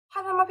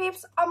Hello my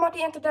peeps, I'm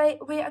Atta and today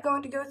we are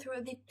going to go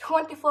through the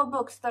 24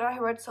 books that I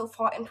have read so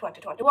far in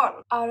 2021.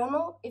 I don't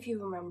know if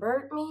you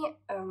remember me,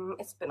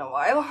 it's been a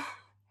while.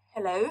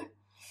 Hello.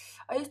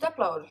 I used to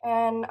upload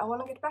and I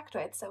want to get back to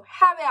it, so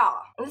here we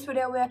are! In this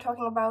video we are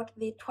talking about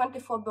the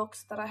 24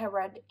 books that I have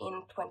read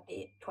in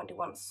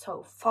 2021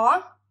 so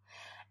far.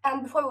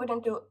 And before we get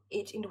into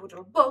each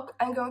individual book,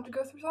 I'm going to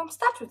go through some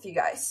stats with you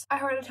guys.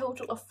 I read a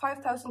total of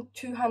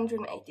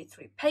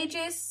 5,283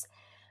 pages,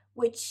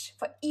 which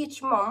for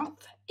each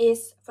month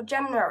is for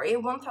January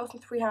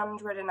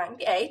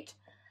 1,398,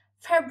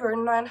 February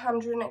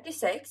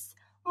 986,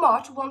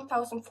 March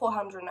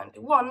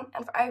 1,491,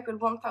 and for April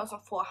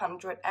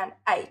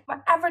 1,408.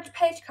 My average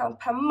page count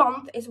per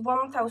month is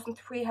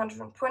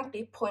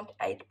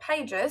 1,320.8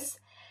 pages,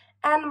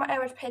 and my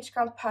average page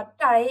count per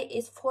day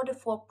is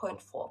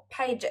 44.4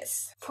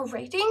 pages. For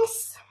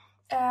ratings,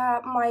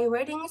 my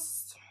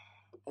ratings,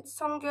 it's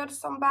some good,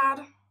 some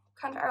bad,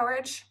 kind of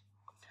average.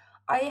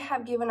 I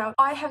have given out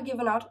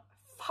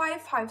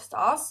 5 5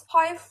 stars,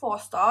 5 4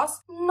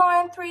 stars,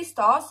 9 3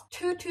 stars,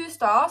 2 2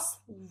 stars,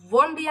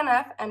 1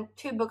 DNF, and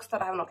 2 books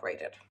that I have not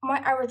rated. My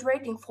average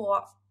rating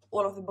for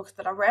all of the books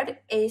that I read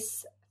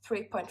is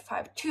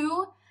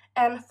 3.52,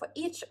 and for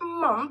each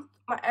month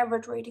my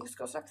average ratings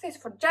goes like this.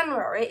 For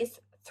January it's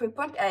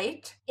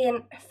 3.8,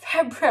 in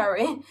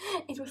February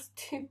it was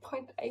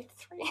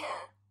 2.83.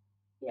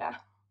 Yeah,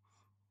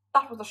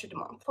 that was a shitty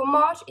month. For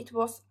March it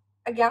was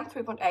again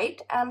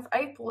 3.8, and for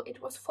April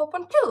it was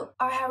 4.2.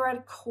 I have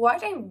read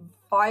quite a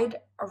wide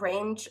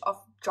range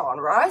of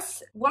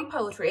genres: 1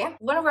 poetry,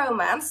 1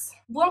 romance,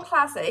 1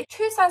 classic,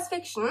 2 science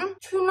fiction,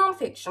 2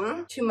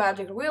 non-fiction, 2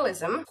 magic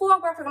realism, 4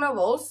 graphic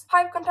novels,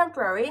 5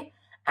 contemporary,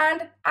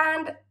 and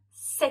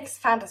 6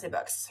 fantasy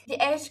books.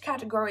 The age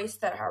categories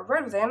that I have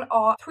read within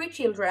are 3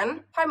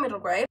 children, 5 middle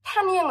grade,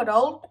 10 young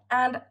adult,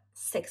 and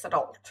 6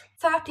 adult.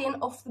 13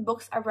 of the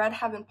books I read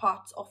have been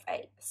parts of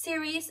a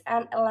series,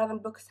 and 11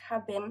 books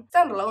have been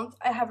standalones.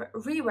 I have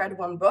reread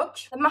 1 book.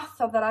 The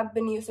method that I've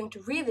been using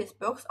to read these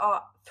books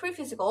are 3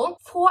 physical,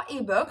 4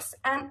 ebooks,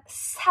 and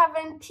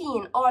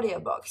 17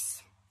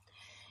 audiobooks.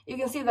 You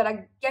can see that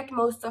I get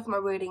most of my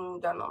reading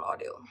done on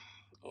audio.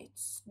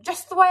 It's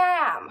just the way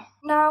I am.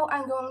 Now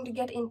I'm going to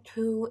get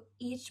into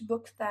each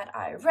book that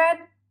I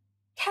read,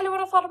 tell you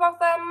what I thought about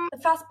them. The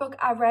first book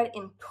I read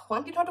in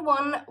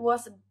 2021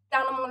 was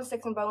Down Among the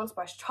Sticks and Bones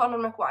by Seanan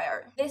and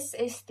McGuire. This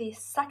is the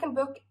second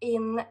book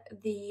in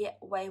the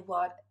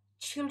Wayward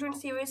Children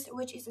series,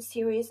 which is a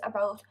series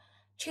about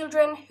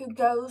children who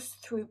goes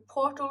through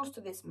portals to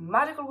these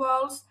magical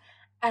worlds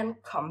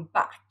and come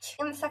back.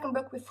 In the second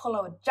book we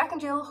follow Jack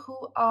and Jill,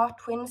 who are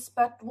twins,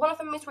 but one of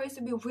them is raised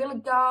to be really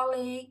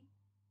girly,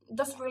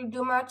 doesn't really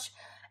do much,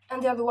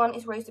 and the other one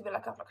is raised to be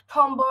like a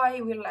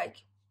tomboy, really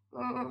like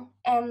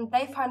and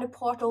they find a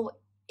portal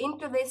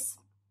into this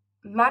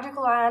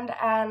magical land,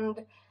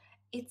 and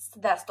it's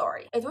their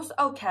story. It was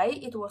okay,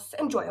 it was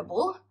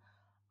enjoyable.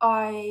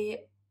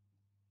 I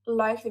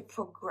like the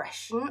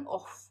progression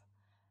of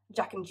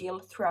Jack and Jill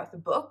throughout the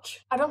book.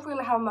 I don't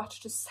really have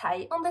much to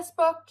say on this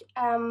book.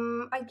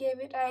 I gave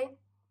it a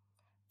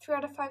 3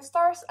 out of 5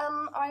 stars,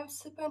 and I'm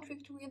super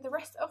intrigued to read the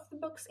rest of the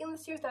books in the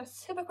series. They're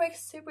super quick,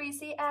 super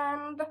easy.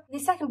 And the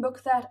second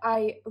book that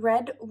I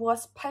read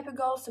was Paper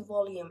Girls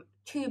Volume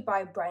 2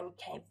 by Brian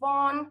K.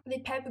 Vaughn. The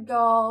Paper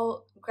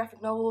Girl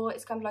graphic novel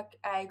is kind of like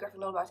a graphic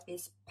novel about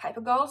these paper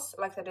girls,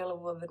 like they deal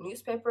with the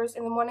newspapers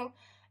in the morning,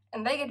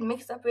 and they get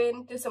mixed up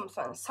into some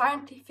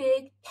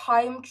scientific,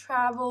 time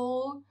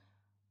travel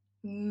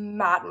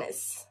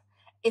madness.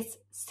 It's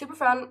super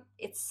fun,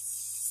 it's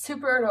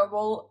super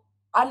adorable.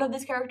 I love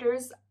these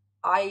characters.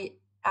 I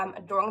am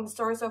adoring the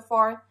story so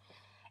far,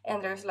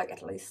 and there's like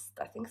at least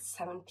I think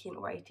 17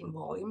 or 18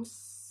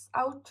 volumes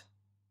out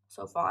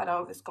so far. I don't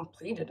know if it's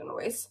completed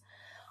anyways.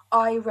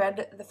 I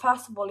read the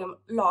first volume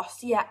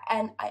last year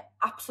and I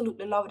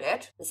absolutely loved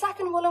it. The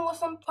second volume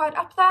wasn't quite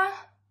up there,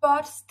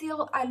 but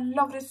still I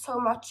loved it so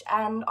much,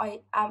 and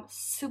I am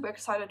super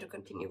excited to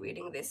continue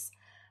reading this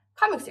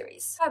comic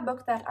series. The third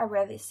book that I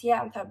read this year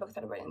and third book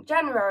that I read in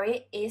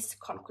January is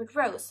Concrete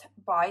Rose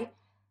by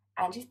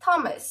Angie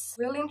Thomas.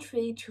 Really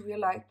intrigued to read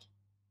like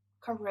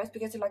Concrete Rose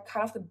because it's like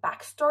kind of the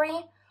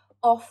backstory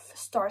of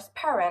Star's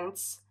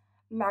parents,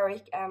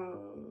 Merrick and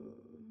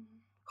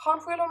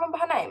can't really remember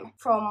her name,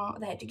 from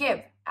The Hate to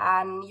Give,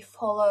 and you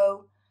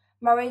follow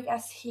Merrick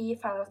as he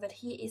finds out that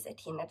he is a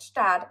teenage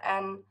dad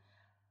and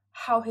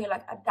how he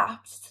like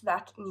adapts to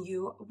that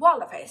new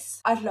world of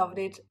his. I loved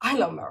it. I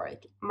love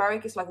Merrick.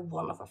 Merrick is like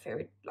one of my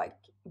favorite like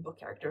book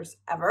characters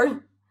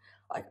ever.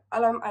 Like I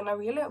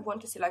really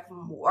want to see like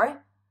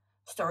more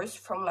stories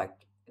from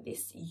like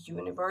this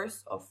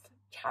universe of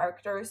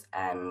characters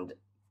and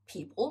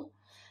people,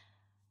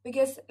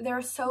 because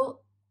they're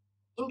so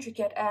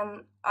intricate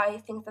and I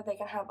think that they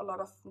can have a lot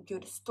of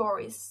good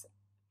stories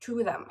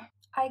to them.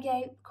 I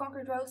gave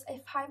Concrete Rose a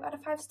 5 out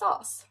of 5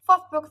 stars.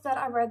 Fourth book that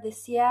I read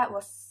this year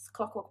was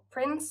Clockwork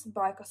Prince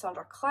by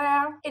Cassandra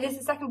Clare. It is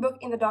the second book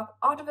in the Dark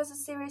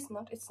Artifices series.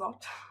 It's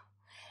not.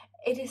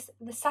 It is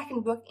the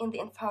second book in the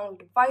Infernal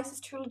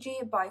Devices trilogy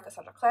by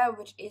Cassandra Clare,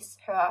 which is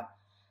her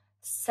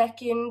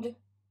second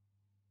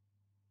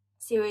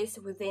series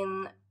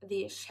within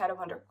the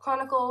Shadowhunter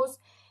Chronicles.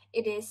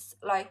 It is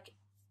like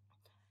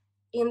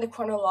in the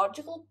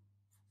chronological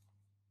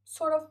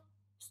sort of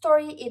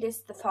story. It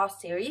is the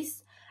first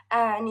series,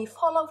 and you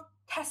follow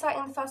Tessa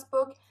in the first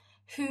book,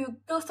 who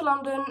goes to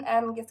London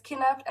and gets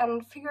kidnapped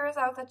and figures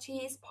out that she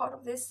is part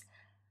of this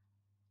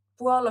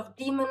world of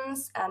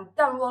demons and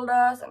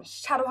Dunwalders and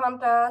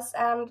Shadowhunters.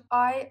 And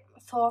I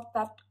thought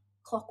that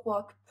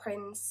Clockwork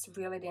Prince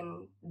really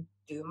didn't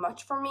do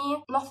much for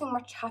me. Nothing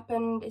much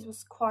happened. It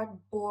was quite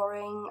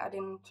boring. I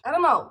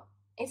don't know.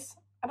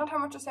 I don't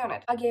have much to say on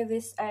it. I gave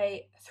this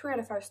a 3 out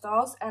of 5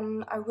 stars,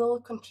 and I will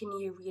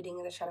continue reading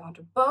the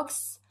Shadowhunter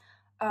books.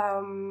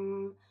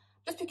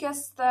 Just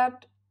because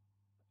that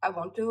I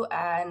want to,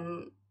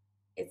 and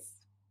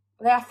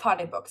they are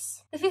funny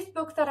books. The 5th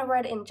book that I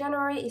read in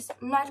January is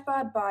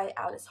Nightbird by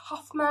Alice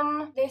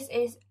Hoffman. This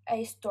is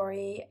a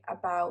story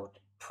about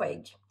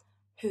Twig,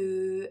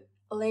 who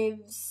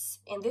lives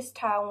in this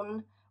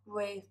town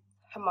with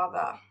her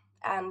mother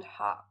and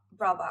her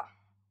brother.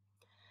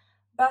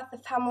 But the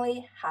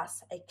family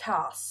has a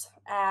curse,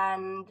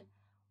 and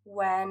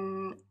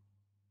when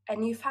a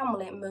new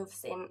family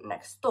moves in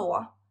next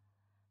door,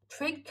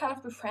 Twig kind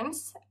of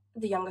befriends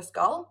the youngest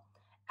girl,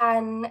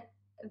 and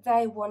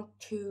they want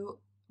to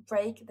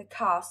break the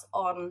curse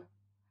on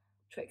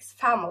Twig's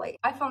family.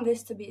 I found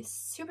this to be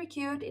super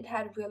cute. It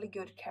had really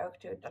good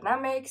character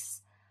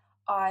dynamics.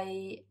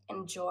 I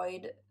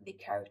enjoyed the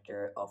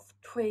character of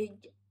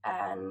Twig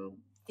and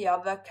the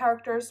other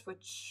characters,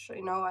 which,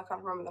 you know, I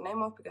can't remember the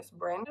name of because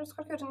brain. It was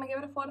quite good, and I gave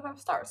it a 4 out of 5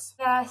 stars.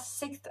 The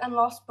 6th and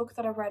last book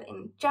that I read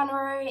in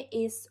January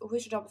is We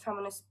Should Adopt a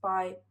Feminist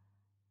by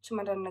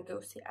Chimamanda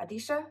Ngozi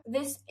Adichie.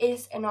 This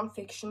is a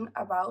non-fiction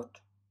about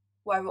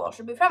why we all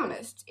should be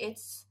feminists. It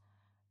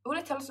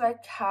really tells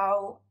like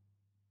how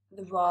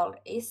the world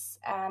is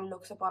and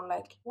looks upon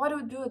like, why do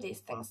we do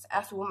these things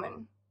as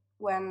women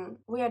when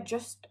we are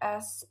just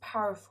as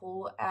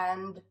powerful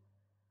and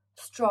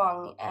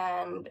strong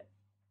and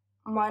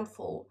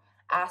mindful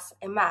as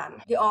a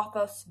man. The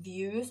author's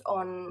views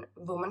on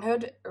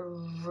womanhood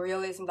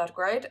really isn't that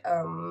great.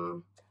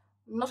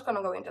 Not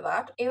gonna go into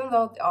that. Even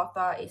though the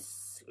author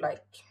is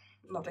like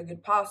not a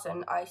good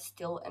person, I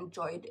still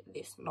enjoyed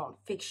this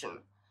non-fiction.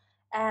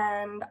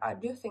 And I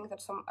do think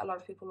that a lot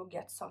of people will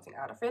get something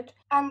out of it.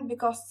 And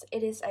because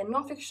it is a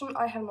non-fiction,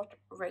 I have not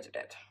rated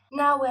it.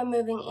 Now we're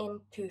moving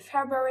into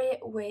February,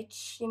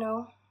 which, you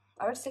know,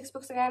 I read 6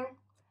 books again.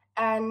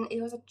 And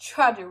it was a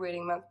tragic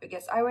reading month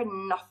because I read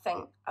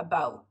nothing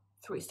above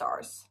 3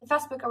 stars. The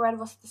first book I read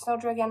was The Snow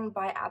Dragon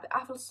by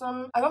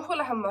Elphinstone. I don't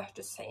really have much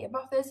to say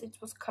about this. It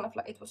was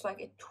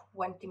like a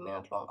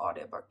 20-minute long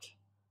audiobook,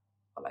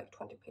 or like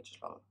 20 pages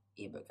long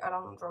ebook. I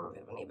don't remember if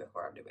it was an ebook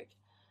or audiobook.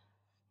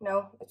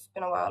 No, it's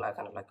been a while. I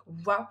kind of like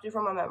wiped it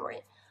from my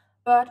memory.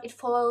 But it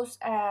follows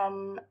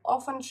an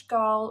orphanage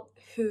girl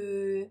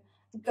who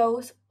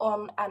goes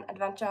on an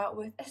adventure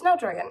with a snow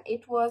dragon.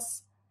 It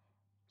was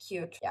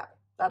cute. Yeah,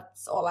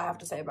 that's all I have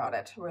to say about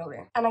it,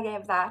 really. And I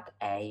gave that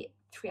a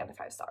 3 out of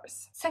 5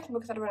 stars. Second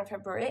book that I read in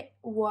February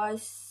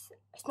was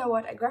Snow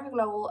White, a graphic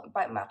novel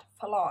by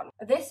Phelan.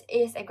 This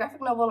is a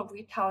graphic novel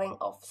retelling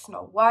of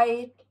Snow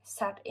White,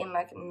 set in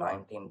like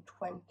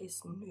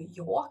 1920s New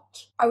York.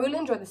 I really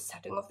enjoy the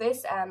setting of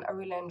this, and I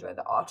really enjoy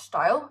the art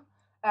style.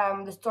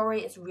 The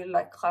story is really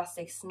like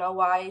classic Snow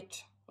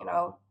White, you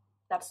know,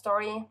 that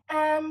story.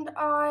 And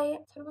I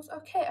thought it was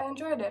okay. I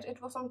enjoyed it. It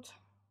wasn't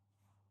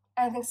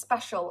anything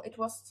special. It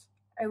was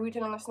a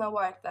retelling of Snow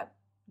White that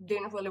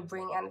didn't really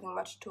bring anything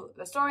much to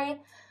the story,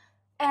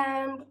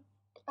 and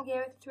I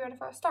gave it 3 out of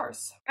 5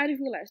 stars. I just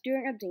realized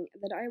during editing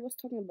that I was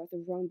talking about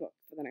the wrong book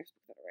for the next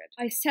book that I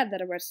read. I said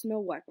that I read Snow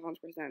White by Hans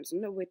Christian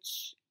Andersen,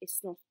 which is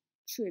not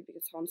true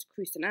because Hans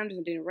Christian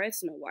Andersen didn't write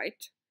Snow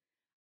White.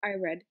 I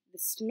read The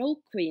Snow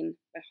Queen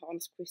by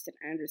Hans Christian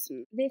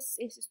Andersen. This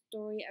is a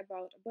story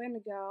about a boy and a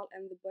girl,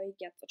 and the boy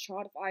gets a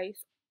shard of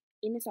ice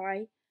in his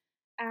eye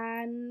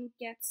and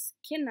gets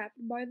kidnapped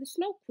by the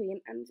Snow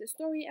Queen, and it's a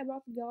story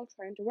about the girl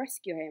trying to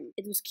rescue him.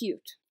 It was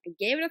cute. I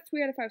gave it a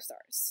 3 out of 5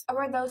 stars. I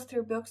read those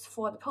 3 books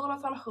for the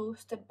Polathon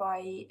hosted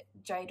by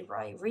Jade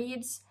Rai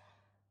Reads,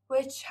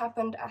 which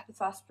happened at the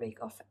first week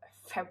of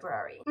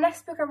February. The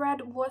next book I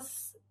read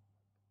was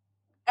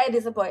a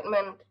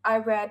disappointment. I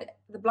read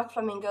The Black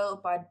Flamingo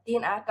by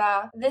Dean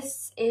Atta.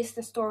 This is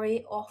the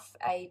story of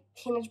a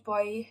teenage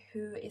boy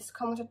who is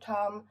coming to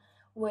terms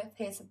with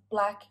his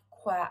black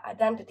queer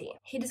identity.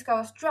 He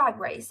discovers drag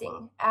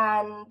racing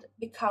and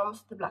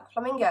becomes the Black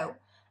Flamingo,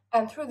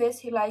 and through this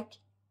he like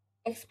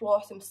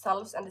explores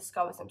himself and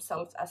discovers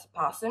himself as a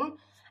person.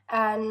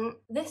 And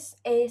this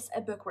is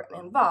a book written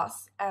in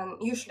verse, and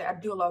usually I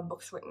do love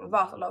books written in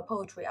verse. I love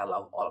poetry, I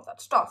love all of that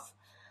stuff,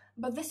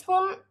 but this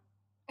one,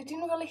 it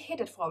didn't really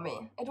hit it for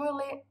me. It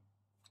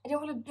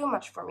didn't really do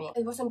much for me.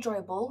 It was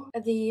enjoyable.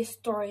 The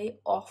story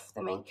of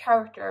the main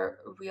character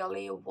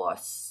really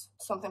was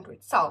something to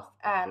itself,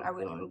 and I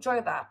really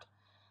enjoyed that.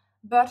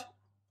 But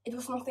it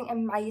was nothing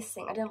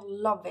amazing. I didn't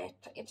love it.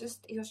 It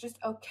was just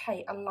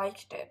okay. I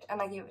liked it,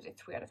 and I gave it a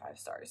 3 out of 5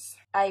 stars.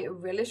 A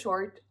really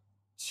short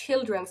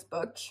children's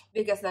book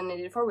because they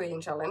needed it for a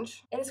reading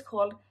challenge. It is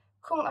called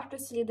Kung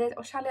Arthurs lider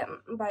och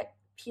Kjærligheten by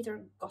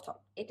Peter Gotthardt.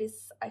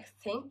 I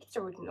think it's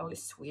originally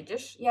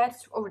Swedish. Yeah,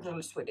 it's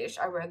originally Swedish.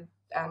 I read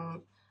a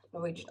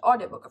Norwegian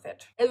audiobook of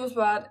it. It was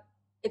bad.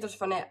 It was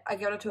funny. I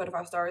gave it 2 out of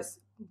 5 stars.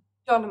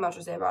 Don't have much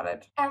to say about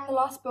it. And the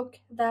last book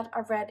that I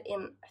read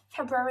in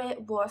February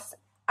was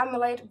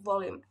Amal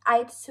Volume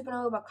 8,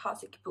 Supernova by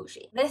Kazu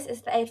Kibuishi. This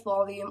is the 8th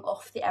volume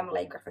of the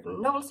Amal graphic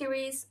novel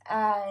series,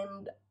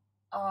 and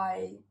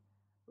I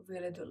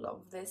really do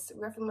love this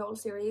graphic novel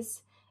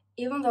series.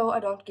 Even though I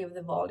don't give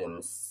the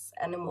volumes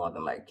any more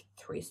than like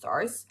 3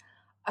 stars,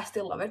 I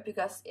still love it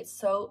because it's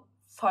so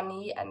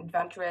funny and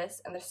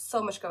adventurous and there's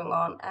so much going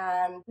on.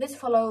 And this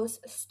follows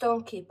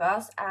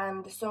stonekeepers,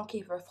 and the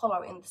stonekeeper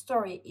follow in the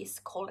story is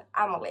called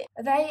Amal.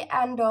 They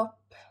end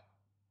up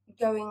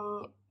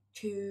going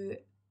to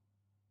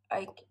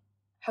like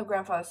her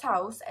grandfather's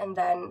house, and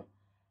then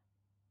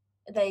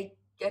they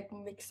get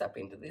mixed up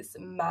into this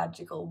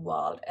magical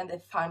world and they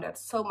find out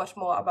so much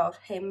more about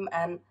him,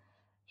 and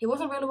he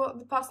wasn't really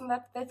the person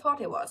that they thought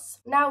he was.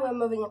 Now we're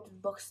moving into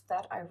the books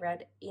that I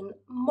read in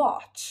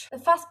March. The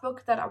first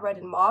book that I read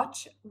in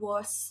March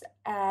was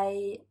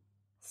a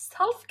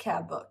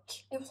self-care book.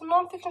 It was a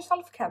non-fiction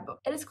self-care book.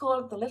 It is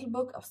called The Little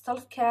Book of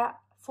Self-Care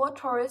for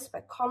Taurus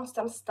by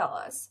Constanse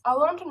Stellas. I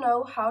want to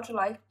know how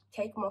to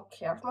take more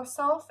care of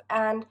myself,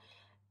 and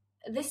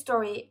this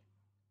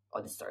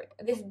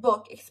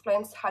book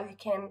explains how you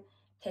can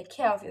take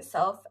care of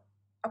yourself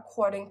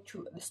according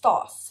to the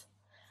stars.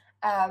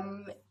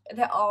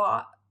 There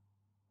are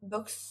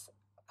books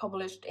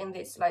published in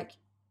this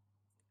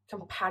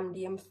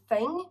compendium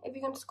thing, if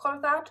you can just call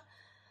it that,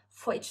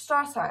 for each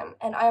star sign,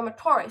 and I am a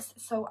Taurus,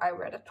 so I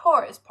read a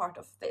Taurus part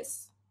of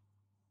this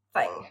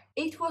thing.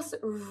 It was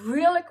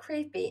really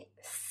creepy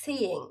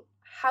seeing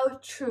how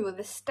true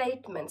the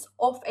statements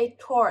of a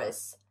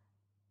Taurus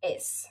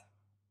is,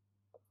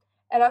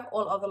 and of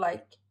all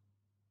other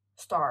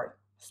star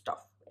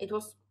stuff. It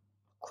was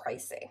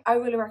crazy. I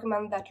really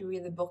recommend that you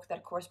read the book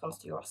that corresponds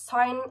to your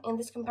sign in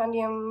this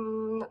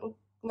compendium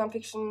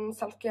non-fiction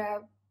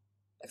self-care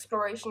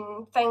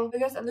exploration thing,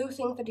 because I do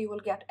think that you will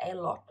get a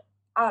lot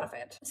out of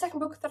it. The second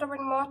book that I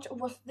read in March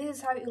was This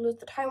Is How You Lose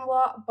the Time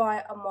War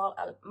by Amal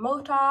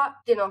El-Mohtar.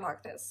 Did not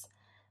like this.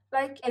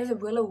 It is a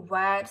really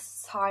weird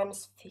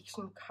science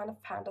fiction kind of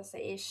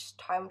fantasy-ish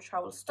time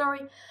travel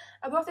story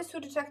about these 2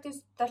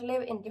 detectives that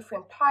live in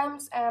different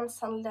times and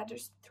send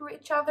letters through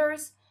each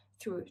other's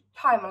through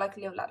time, like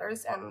live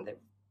letters, and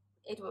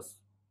it was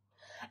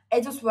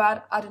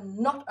weird. I did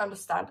not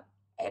understand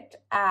it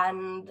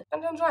and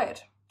didn't enjoy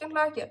it. Didn't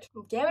like it.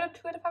 Gave it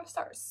 2 out of 5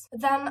 stars.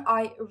 Then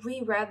I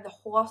reread The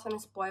Horse and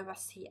His Boy by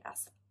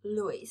C.S.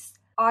 Lewis.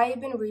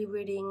 I've been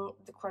rereading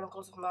the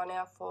Chronicles of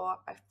Narnia for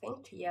I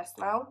think 2 years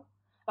now.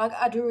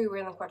 I do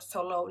reread them quite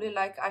slowly.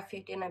 I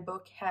fit in a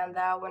book here and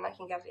there when I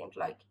can get into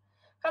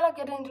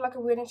get into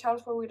a reading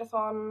challenge for a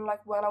readathon,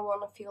 when I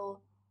want to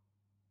feel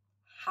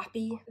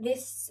happy.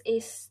 This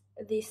is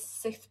the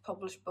 6th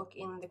published book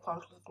in the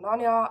Chronicles of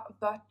Narnia,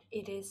 but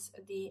it is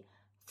the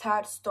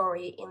 3rd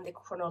story in the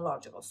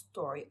chronological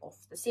story of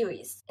the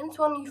series. In this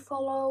one, you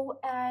follow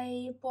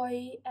a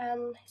boy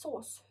and his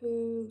horse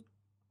who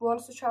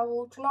wants to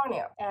travel to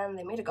Narnia, and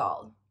they meet a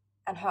girl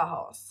and her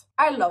horse.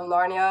 I love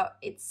Narnia.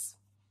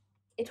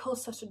 It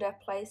holds such a deep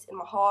place in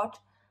my heart.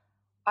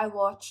 I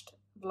watched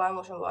The Lion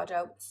Witch and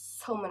Wardrobe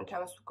so many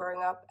times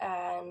growing up,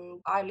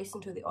 and I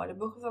listened to the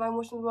audiobook of The Lion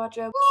Witch and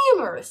Wardrobe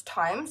numerous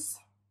times.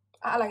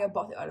 I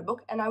bought the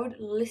audiobook and I would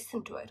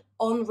listen to it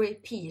on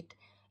repeat.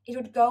 It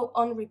would go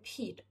on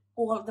repeat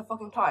all the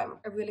fucking time.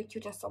 A really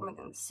cute installment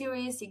in the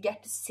series. You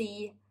get to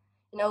see,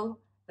 the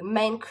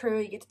main crew.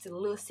 You get to see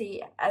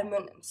Lucy and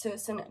Edmund and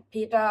Susan and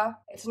Peter.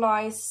 It's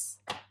nice.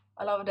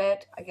 I loved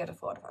it. I get a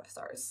 4 out of 5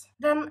 stars.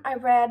 Then I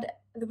read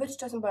The Witch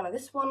Doesn't Burn,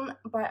 this one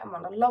by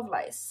Amanda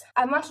Lovelace.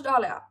 I mentioned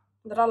earlier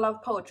that I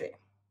love poetry,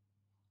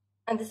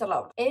 and this I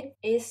loved. It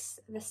is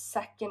the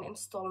 2nd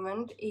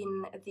installment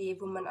in the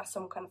Woman as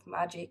Some Kind of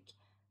Magic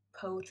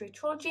poetry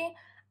trilogy,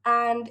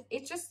 and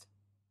it's just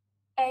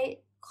a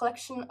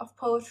collection of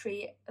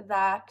poetry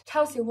that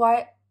tells you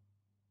why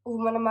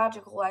women are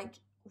magical.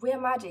 We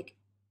are magic.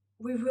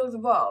 We rule the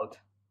world.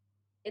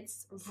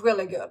 It's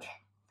really good.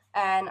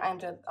 And I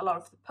enjoyed a lot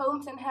of the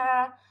poems in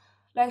here.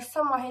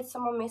 Some I hate,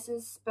 some I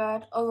misses,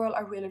 but overall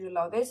I really do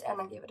love this, and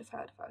I gave it a 5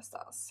 out of 5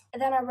 stars.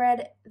 And then I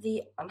read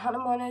The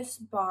Anonymous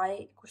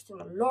by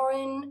Christina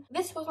Lauren.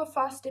 This was my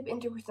first dip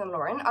into Christina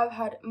Lauren. I've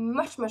heard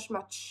much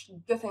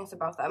good things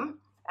about them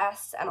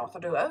as an author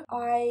duo.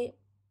 I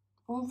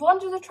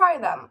wanted to try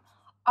them.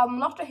 I'm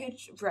not a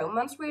huge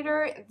romance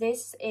reader.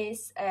 This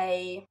is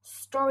a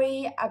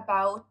story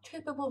about 2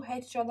 people who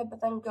hate each other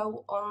but then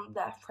go on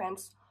their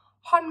friend's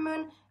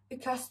honeymoon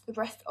because the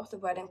rest of the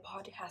wedding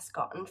party has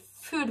gotten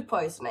food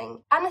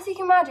poisoning. And as you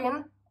can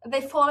imagine,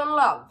 they fall in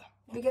love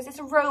because it's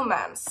a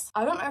romance.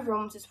 I don't know if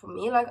romance is for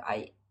me.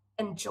 I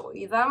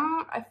enjoy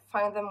them. I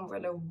find them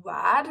really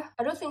weird.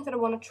 I don't think that I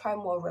want to try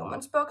more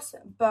romance books,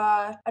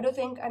 but I do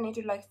think I need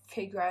to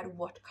figure out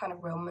what kind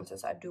of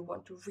romances I do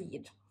want to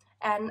read.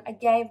 and I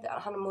gave The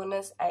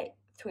Honeymooners a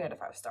 3 out of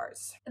 5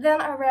 stars.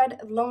 Then I read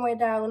The Long Way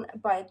Down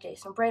by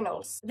Jason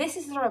Reynolds. This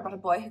is a story about a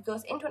boy who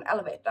goes into an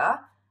elevator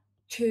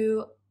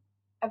to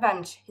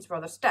avenge his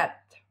brother's death.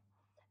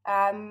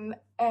 And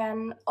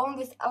on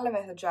this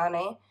elevator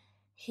journey,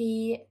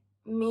 he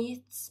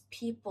meets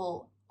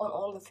people on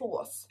all the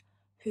floors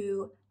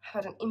who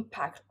had an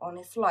impact on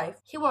his life.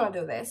 He wanna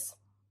do this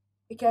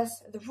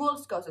because the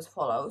rules goes as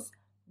follows: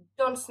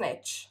 don't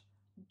snitch,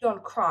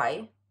 don't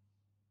cry,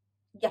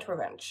 get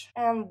revenge.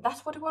 And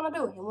that's what he wanna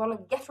do. He wanna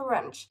get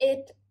revenge.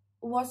 It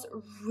was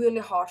really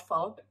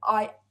heartfelt.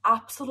 I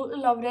absolutely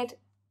loved it.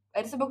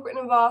 It is a book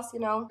written in verse,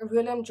 you know. I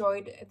really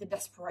enjoyed the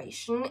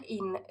desperation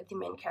in the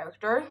main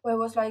character, where it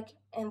was like,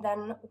 and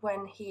then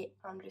when he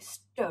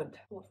understood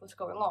what was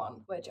going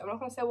on, which I'm not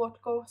gonna say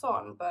what goes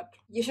on, but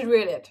you should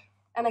read it.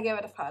 And I gave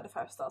it a 5 out of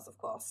 5 stars, of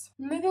course.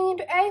 Moving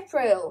into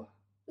April.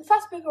 The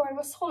first book I read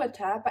was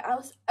Solitaire by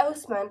Alice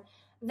Oseman.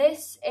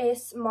 This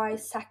is my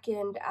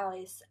second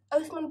Alice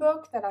Oseman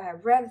book that I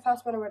have read. The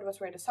first one I read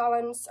was Radio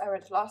Silence. I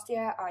read it last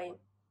year. I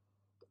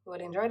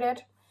really enjoyed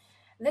it.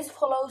 This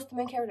follows the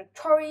main character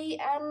Tori,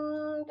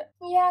 and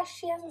yeah,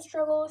 she has some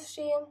struggles.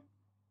 She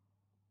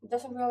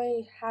doesn't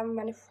really have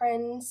many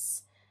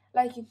friends.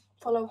 Like, you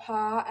follow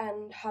her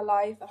and her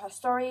life and her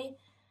story,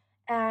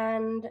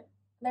 and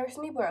there is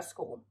a neighbor at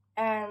school,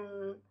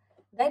 and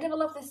they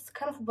develop this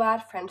kind of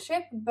bad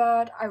friendship,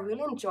 but I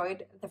really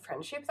enjoyed the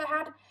friendship they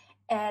had,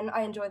 and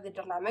I enjoyed the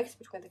dynamics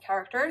between the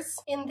characters.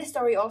 In this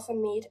story, you also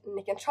meet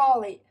Nick and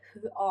Charlie,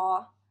 who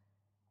are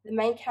the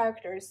main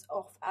characters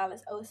of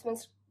Alice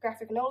Oseman's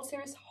graphic novel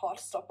series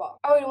Heartstopper.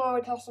 I really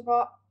want to read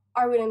Heartstopper.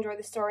 I really enjoyed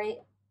the story.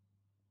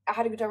 I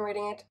had a good time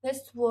reading it.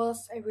 This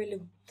was a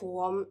really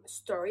warm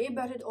story,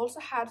 but it also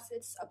had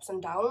its ups and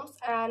downs,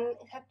 and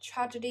it had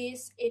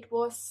tragedies. It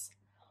was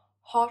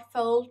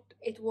heartfelt.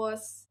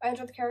 I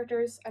enjoyed the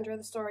characters, I enjoyed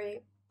the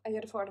story. I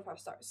gave it 4 out of 5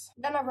 stars.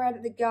 Then I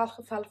read The Girl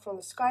Who Fell from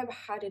the Sky by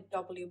Hattie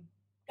W.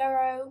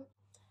 Darrow.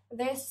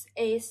 This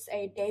is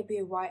a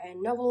debut YA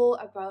novel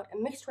about a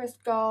mixed-race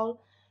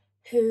girl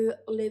who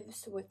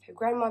lives with her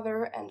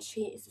grandmother, and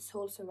she is the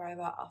sole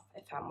survivor of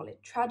a family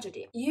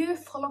tragedy. You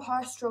follow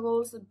her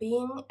struggles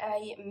being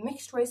a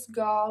mixed-race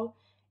girl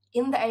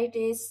in the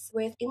 80s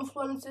with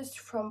influences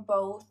from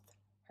both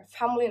her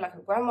family, like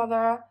her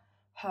grandmother,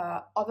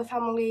 her other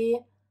family,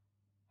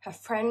 her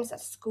friends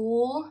at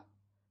school,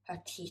 her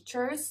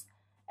teachers,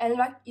 and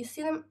like you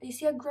see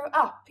her grow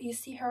up, you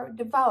see her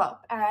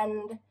develop,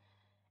 and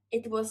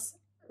it was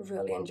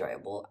really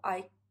enjoyable.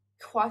 I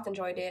quite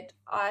enjoyed it.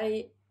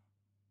 I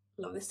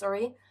love the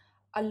story.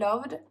 I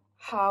loved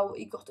how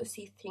you got to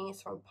see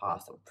things from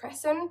past and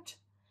present,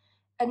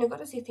 and you got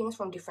to see things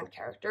from different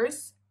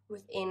characters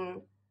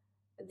within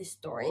the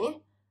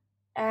story,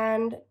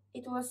 and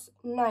it was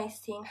nice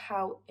seeing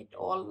how it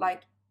all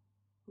like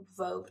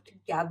wove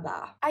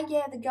together. I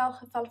gave The Girl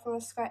Who Fell from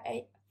the Sky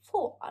a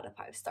 4 out of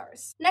 5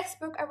 stars. Next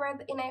book I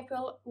read in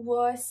April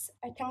was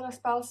A Tangle of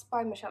Spells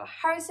by Michelle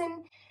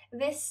Harrison.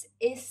 This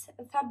is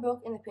the third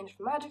book in the Queen of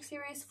Magic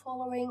series,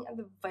 following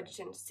the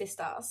Virgin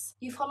Sisters.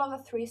 You follow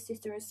the 3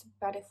 sisters,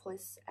 Betty,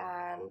 Phyllis,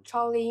 and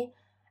Charlie,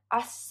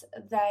 as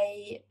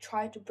they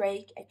try to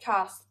break a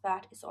curse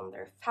that is on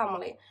their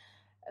family.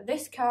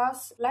 This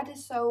curse led it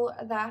so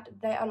that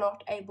they are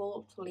not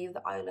able to leave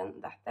the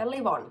island that they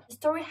live on. The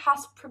story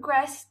has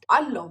progressed.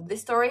 I love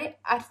this story.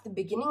 At the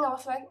beginning I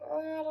was like,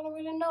 I don't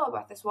really know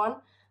about this one.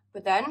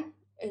 But then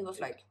it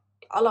was like,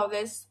 I love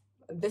this.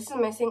 This is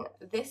amazing.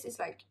 This is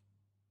like,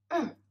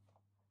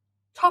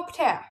 top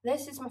tier.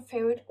 This is my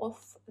favorite of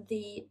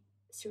the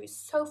series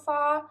so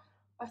far.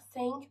 I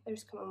think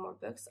there's coming more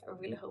books. I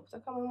really hope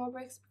there are coming more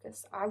books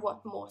because I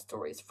want more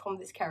stories from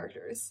these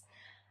characters.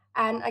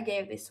 And I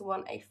gave this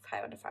one a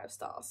 5 out of 5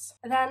 stars.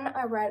 Then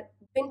I read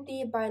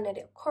Binti by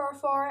Nadia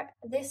Okorafor.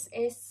 This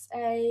is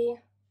a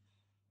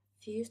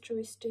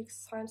futuristic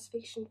science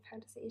fiction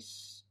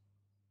fantasy-ish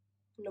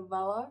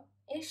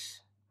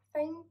novella-ish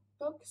thing,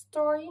 book,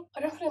 story.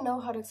 I don't really know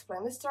how to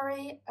explain the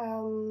story.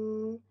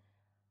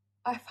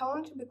 I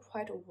found it to be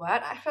quite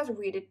weird. I had to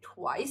read it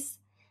twice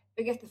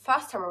because the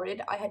first time I read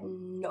it, I had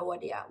no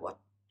idea what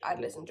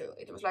I'd listened to.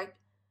 It was like,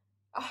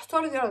 I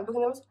started the other book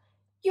and I was,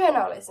 you have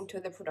now listened to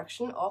the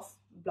production of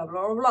blah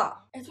blah blah blah.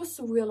 It was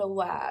really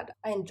weird.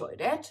 I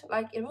enjoyed it.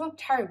 Like, it wasn't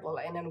terrible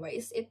in any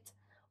ways. It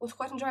was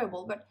quite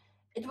enjoyable, but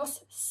it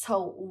was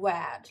so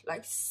weird.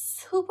 Like,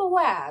 super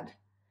weird.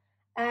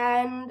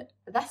 And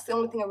that's the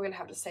only thing I really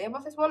have to say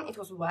about this one. It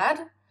was weird.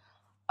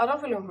 I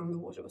don't really remember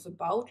what it was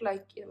about.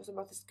 Like, it was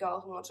about this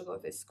girl who wants to go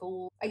to this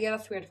school. I gave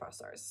it 3 out of 5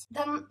 stars.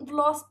 Then the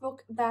last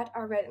book that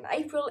I read in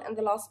April, and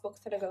the last book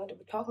that I'm going to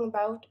be talking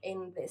about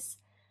in this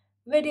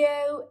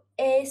video,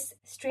 is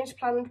Strange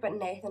Planet by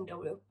Nathan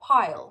W.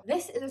 Pyle.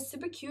 This is a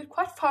super cute,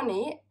 quite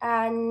funny,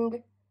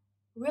 and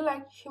really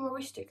like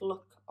humoristic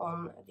look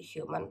on the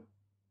human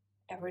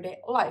everyday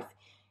life.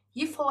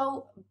 You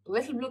follow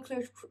little blue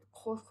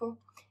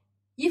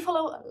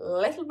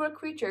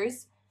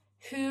creatures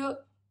who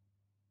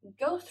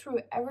go through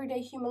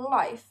everyday human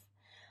life,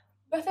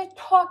 but they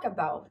talk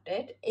about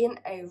it in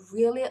a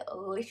really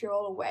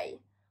literal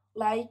way.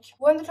 Like,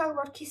 when they talk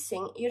about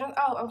kissing, you don't,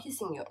 oh, I'm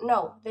kissing you.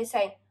 No, they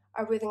say,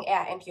 I'm breathing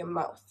air into your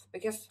mouth.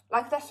 Because,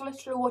 like, that's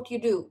literally what you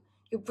do.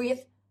 You breathe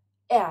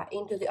air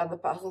into the other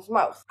person's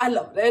mouth. I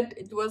loved it.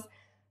 It was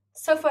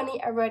so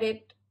funny. I read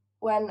it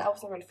when I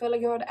wasn't really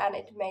feeling good, and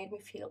it made me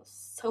feel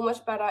so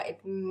much better.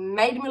 It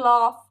made me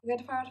laugh. I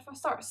gave it 5 out of 5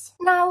 stars.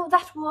 Now,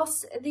 that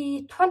was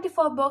the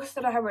 24 books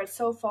that I have read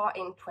so far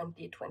in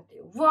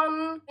 2021.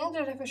 I think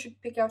that if I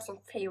should pick out some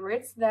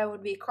favorites, there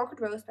would be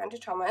Concrete Rose by Angie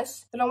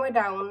Thomas, The Long Way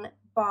Down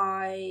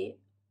by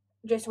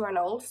Jason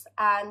Reynolds,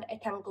 and A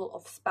Tangle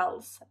of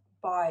Spells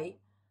by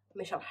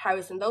Michelle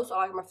Harrison. Those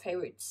are like my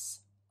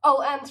favorites.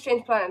 Oh, and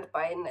Strange Planet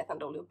by Nathan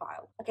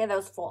Bile. Okay,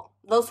 those four.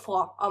 Those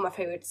four are my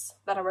favorites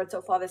that I read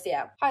so far this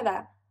year. Hi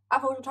there. I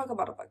thought to talk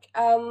about a book.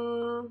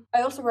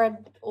 I also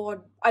read,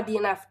 or I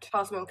DNF'd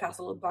House Moon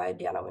Castle by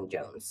Diana Wynne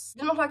Jones.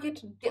 Did not like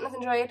it, did not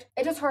enjoy it.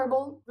 It was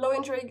horrible, low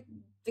intrigue,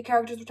 the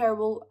characters were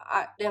terrible,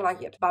 I didn't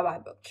like it. Bye bye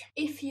book.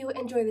 If you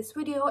enjoy this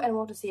video and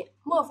want to see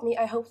more of me,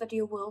 I hope that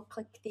you will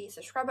click the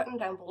subscribe button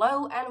down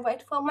below and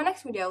wait for my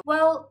next video.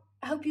 Well,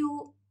 I hope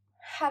you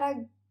had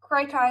a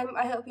great time.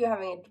 I hope you're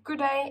having a good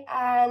day,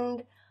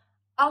 and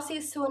I'll see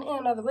you soon in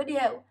another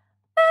video.